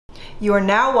You are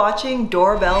now watching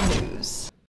Doorbell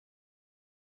News.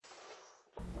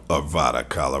 Arvada,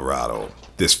 Colorado.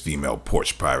 This female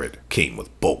porch pirate came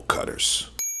with bolt cutters.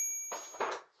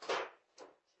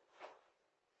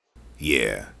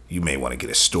 Yeah, you may want to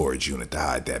get a storage unit to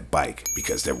hide that bike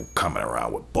because they're coming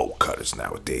around with bolt cutters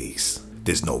nowadays.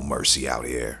 There's no mercy out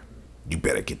here. You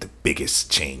better get the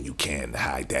biggest chain you can to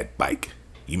hide that bike.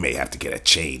 You may have to get a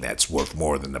chain that's worth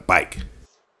more than the bike.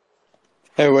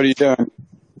 Hey, what are you doing?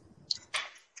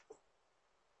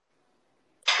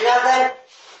 Nothing.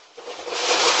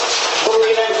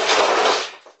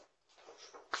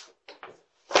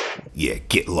 Yeah,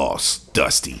 get lost,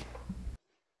 Dusty.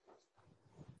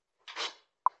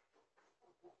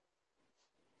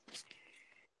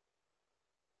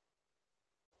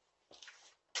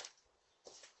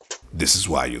 This is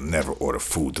why you'll never order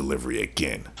food delivery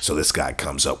again. So this guy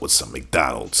comes up with some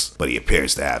McDonald's, but he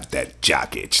appears to have that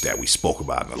jock itch that we spoke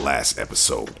about in the last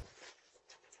episode.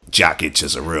 Jock itch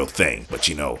is a real thing, but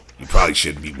you know, you probably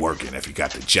shouldn't be working if you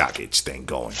got the jock itch thing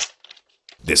going.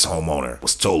 This homeowner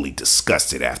was totally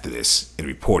disgusted after this and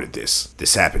reported this.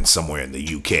 This happened somewhere in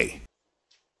the UK.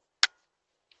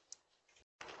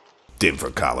 Denver,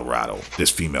 Colorado.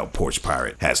 This female porch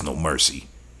pirate has no mercy.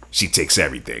 She takes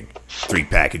everything, 3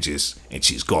 packages, and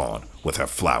she's gone with her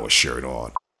flower shirt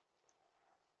on.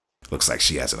 Looks like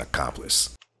she has an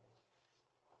accomplice.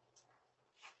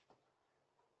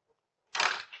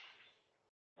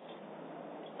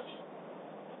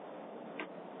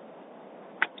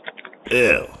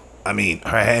 Ew. I mean,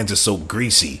 her hands are so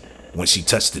greasy. When she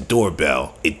touched the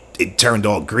doorbell, it turned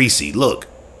all greasy. Look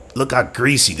how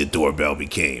greasy the doorbell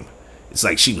became. It's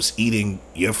like she was eating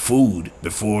your food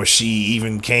before she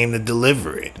even came to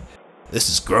deliver it. This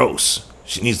is gross.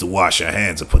 She needs to wash her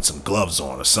hands and put some gloves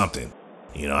on or something.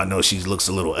 You know, I know she looks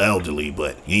a little elderly,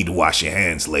 but you need to wash your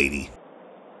hands, lady.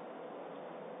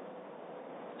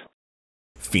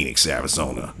 Phoenix,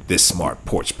 Arizona. This smart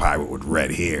porch pirate with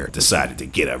red hair decided to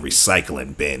get a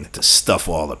recycling bin to stuff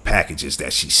all the packages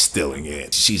that she's stealing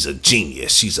in. She's a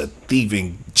genius. She's a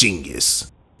thieving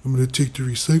genius. I'm gonna take the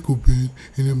recycle bin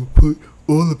and I'm gonna put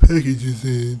all the packages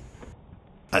in.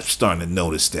 I'm starting to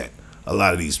notice that a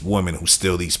lot of these women who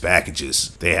steal these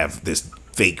packages, they have this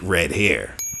fake red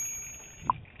hair.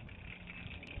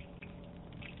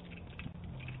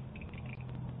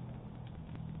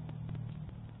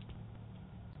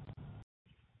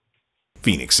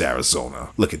 Phoenix, Arizona.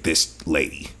 Look at this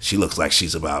lady. She looks like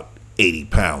she's about 80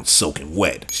 pounds soaking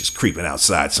wet. She's creeping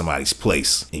outside somebody's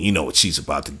place, and you know what she's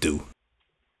about to do.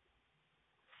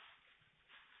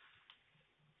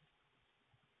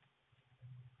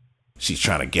 She's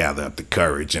trying to gather up the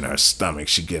courage in her stomach.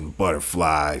 She's getting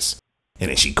butterflies, and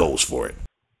then she goes for it.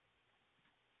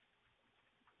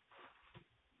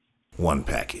 1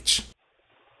 package.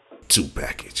 2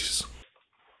 packages.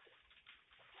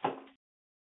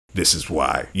 This is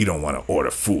why you don't want to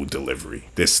order food delivery.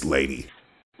 This lady.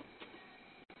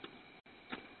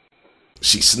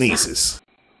 She sneezes.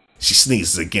 She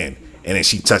sneezes again, and then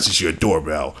she touches your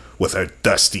doorbell with her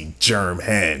dusty germ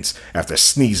hands after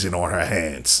sneezing on her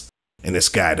hands. And this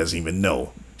guy doesn't even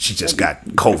know. She just got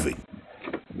COVID.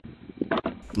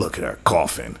 Look at her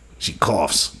coughing. She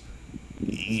coughs.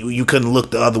 You couldn't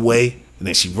look the other way. And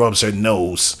then she rubs her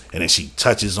nose. And then she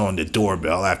touches on the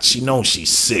doorbell after she knows she's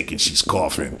sick and she's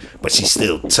coughing. But she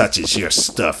still touches your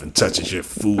stuff and touches your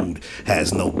food.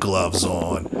 Has no gloves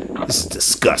on. This is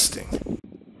disgusting.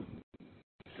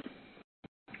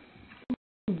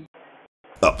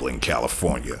 Upland,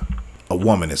 California. A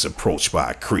woman is approached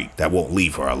by a creep that won't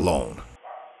leave her alone.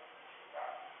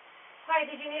 Hi,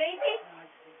 did you need anything?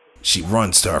 She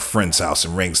runs to her friend's house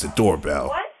and rings the doorbell.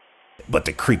 What? But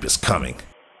the creep is coming.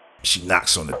 She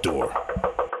knocks on the door.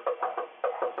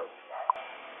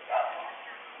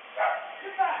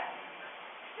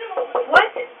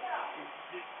 What?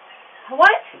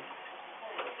 What?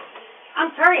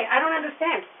 I'm sorry, I don't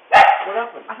understand. What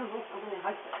happened? I don't know.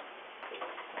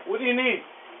 What do you need?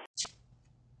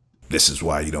 This is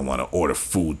why you don't want to order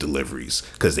food deliveries,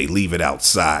 because they leave it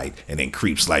outside, and then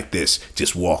creeps like this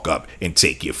just walk up and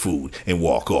take your food and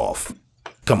walk off.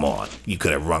 Come on, you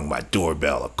could have rung my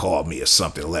doorbell or called me or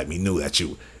something to let me know that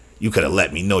you could have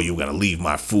let me know you were going to leave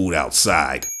my food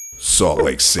outside. Salt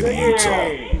Lake City, Utah.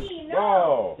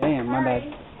 Whoa. Damn, my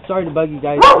bad. Sorry to bug you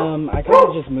guys. I kind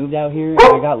of just moved out here and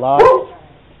I got lost.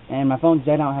 And my phone's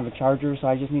dead, I don't have a charger, so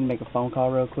I just need to make a phone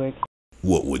call real quick.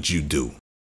 What would you do?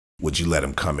 Would you let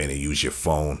him come in and use your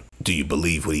phone? Do you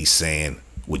believe what he's saying?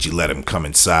 Would you let him come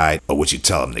inside, or would you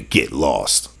tell him to get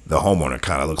lost? The homeowner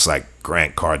kind of looks like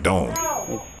Grant Cardone.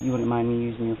 If you wouldn't mind me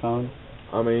using your phone.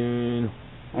 I mean,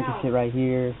 I can sit right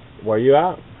here. where you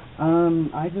at?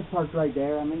 I just parked right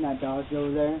there. I'm in that Dodge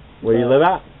over there. Where do you live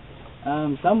at?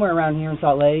 Somewhere around here in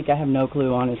Salt Lake. I have no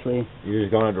clue, honestly. You're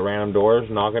just going up to random doors,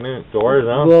 knocking in doors,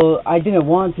 huh? Well, I didn't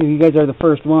want to. You guys are the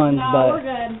first ones, but we're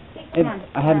good.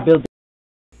 I had to build.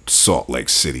 Salt Lake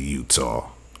City,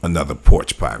 Utah. Another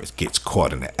porch pirate gets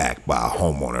caught in the act by a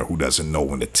homeowner who doesn't know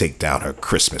when to take down her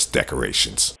Christmas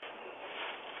decorations.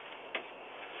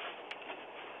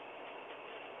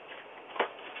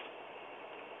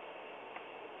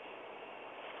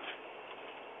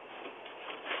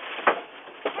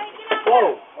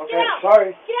 Whoa, okay,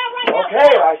 sorry. Get out right now.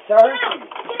 Okay, I sorry.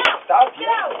 Get out. Stop. Get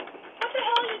out. What the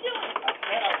hell are you doing?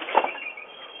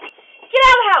 Get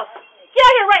out of the house. Get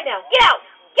out here right now. Get out.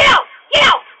 Get out. Get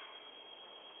out.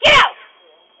 Get out.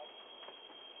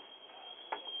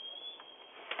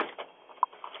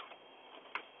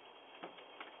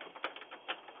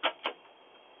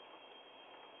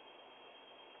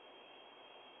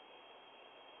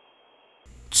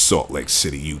 Salt Lake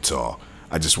City, Utah.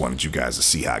 I just wanted you guys to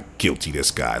see how guilty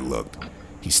this guy looked.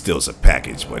 He steals a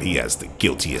package, but he has the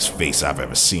guiltiest face I've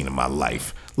ever seen in my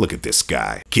life. Look at this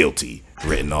guy. Guilty,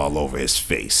 written all over his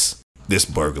face. This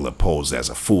burglar posed as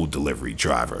a food delivery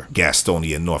driver.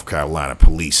 Gastonia, North Carolina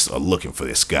police are looking for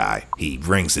this guy. He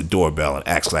rings the doorbell and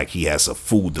acts like he has a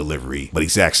food delivery, but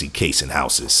he's actually casing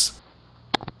houses.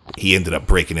 He ended up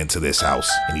breaking into this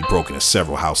house, and he broke into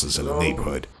several houses in the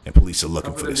neighborhood, and police are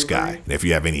looking for this guy. And if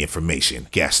you have any information,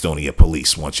 Gastonia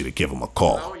police want you to give him a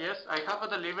call. Oh, yes, I have a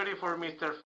delivery for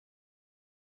Mr.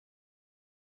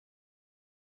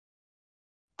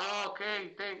 Oh,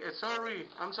 okay, sorry,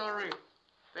 I'm sorry.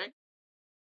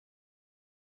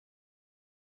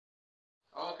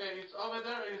 Okay, it's over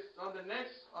there, it's on the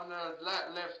next, on the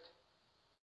left.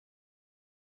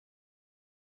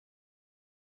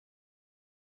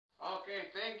 Okay,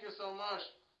 thank you so much.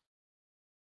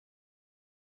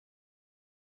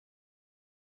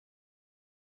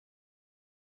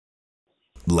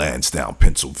 Lansdowne,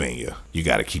 Pennsylvania. You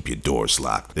gotta keep your doors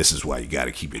locked. This is why you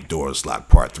gotta keep your doors locked.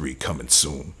 Part 3 coming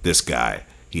soon. This guy,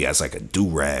 he has like a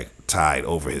do-rag tied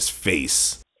over his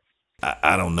face.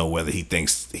 I don't know whether he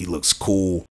thinks he looks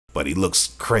cool, but he looks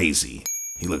crazy.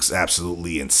 He looks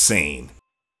absolutely insane.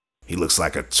 He looks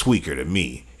like a tweaker to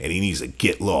me, and he needs to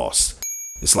get lost.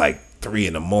 It's like 3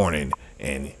 in the morning,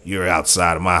 and you're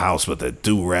outside of my house with a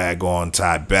do-rag on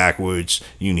tied backwards.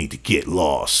 You need to get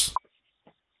lost.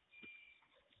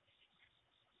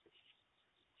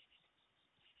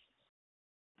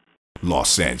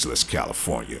 Los Angeles,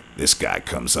 California. This guy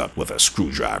comes up with a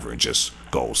screwdriver and just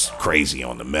goes crazy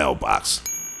on the mailbox.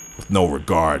 With no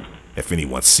regard if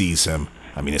anyone sees him.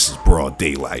 I mean, this is broad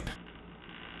daylight.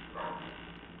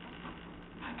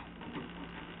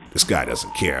 This guy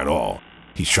doesn't care at all.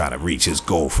 He's trying to reach his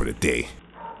goal for the day.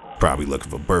 Probably looking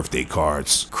for birthday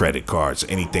cards, credit cards,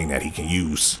 anything that he can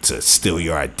use to steal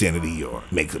your identity or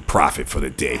make a profit for the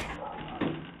day.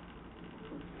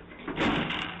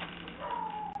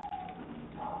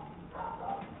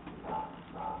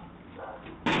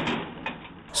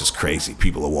 It's just crazy.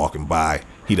 People are walking by.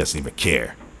 He doesn't even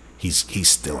care. He's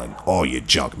stealing all your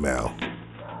junk mail.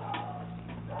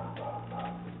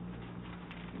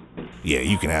 Yeah,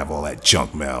 you can have all that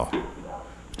junk mail,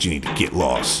 but you need to get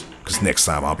lost, because next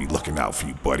time I'll be looking out for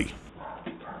you, buddy.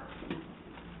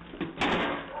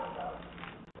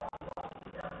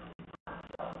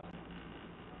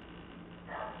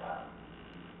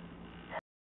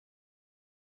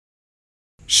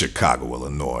 Chicago,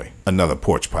 Illinois. Another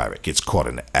porch pirate gets caught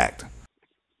in the act.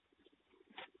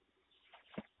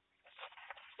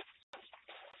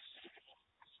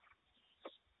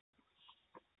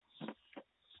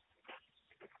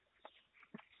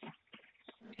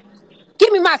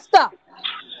 Give me my stuff.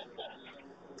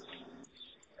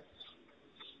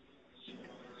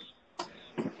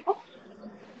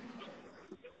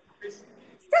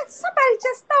 Somebody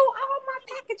just stole all my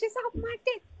packages off my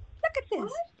desk. Look at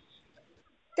this.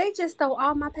 They just stole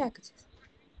all my packages.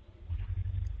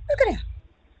 Look at that.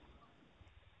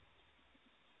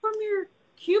 From your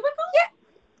cubicle? Yeah.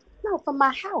 No, from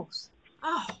my house.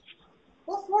 Oh,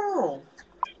 what's wrong?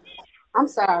 I'm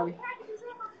sorry.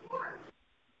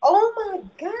 Oh my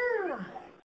God.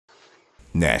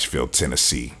 Nashville,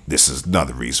 Tennessee. This is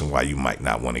another reason why you might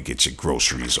not want to get your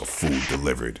groceries or food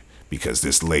delivered, because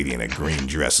this lady in a green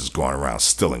dress is going around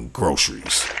stealing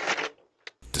groceries.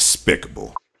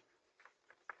 Despicable.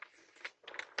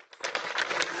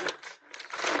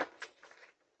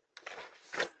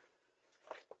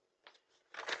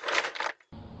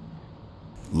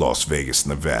 Las Vegas,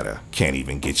 Nevada. Can't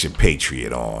even get your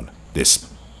Patriot on. This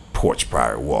porch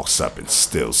pirate walks up and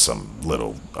steals some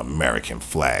little American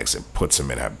flags and puts them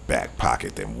in her back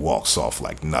pocket, then walks off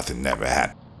like nothing never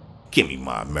happened. Give me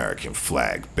my American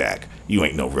flag back. You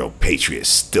ain't no real patriot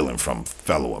stealing from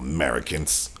fellow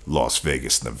Americans. Las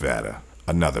Vegas, Nevada.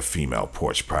 Another female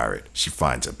porch pirate. She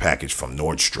finds a package from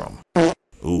Nordstrom.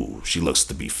 Ooh, she looks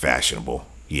to be fashionable.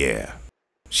 Yeah,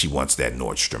 she wants that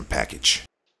Nordstrom package.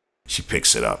 She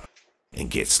picks it up and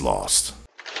gets lost.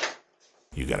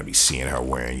 You're gonna be seeing her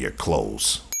wearing your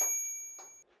clothes.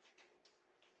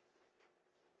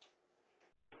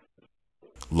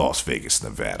 Las Vegas,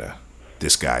 Nevada.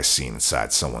 This guy's seen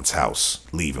inside someone's house,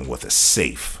 leaving with a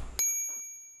safe.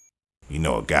 You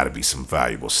know it gotta be some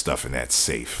valuable stuff in that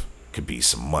safe. Could be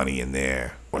some money in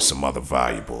there, or some other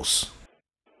valuables.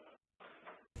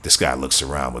 This guy looks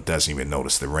around but doesn't even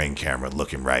notice the Ring camera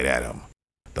looking right at him.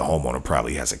 The homeowner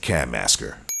probably has a cam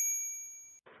masker.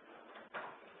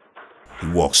 He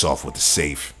walks off with the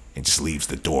safe and just leaves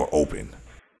the door open.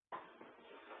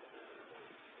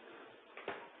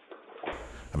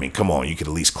 I mean, come on, you could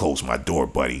at least close my door,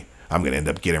 buddy. I'm gonna end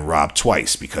up getting robbed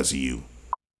twice because of you.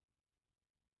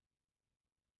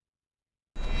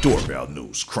 Doorbell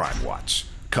News Crime Watch,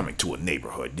 coming to a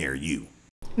neighborhood near you.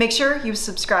 Make sure you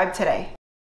subscribe today.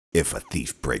 If a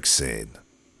thief breaks in,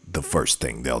 the first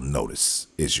thing they'll notice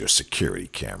is your security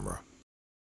camera.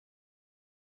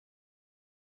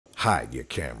 Hide your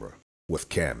camera with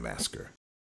Cam Masker.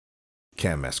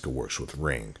 Cam Masker works with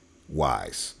Ring,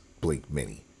 Wise, Blink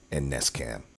Mini, and Nest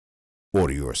Cam.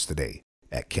 Order yours today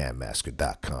at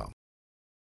cammasker.com.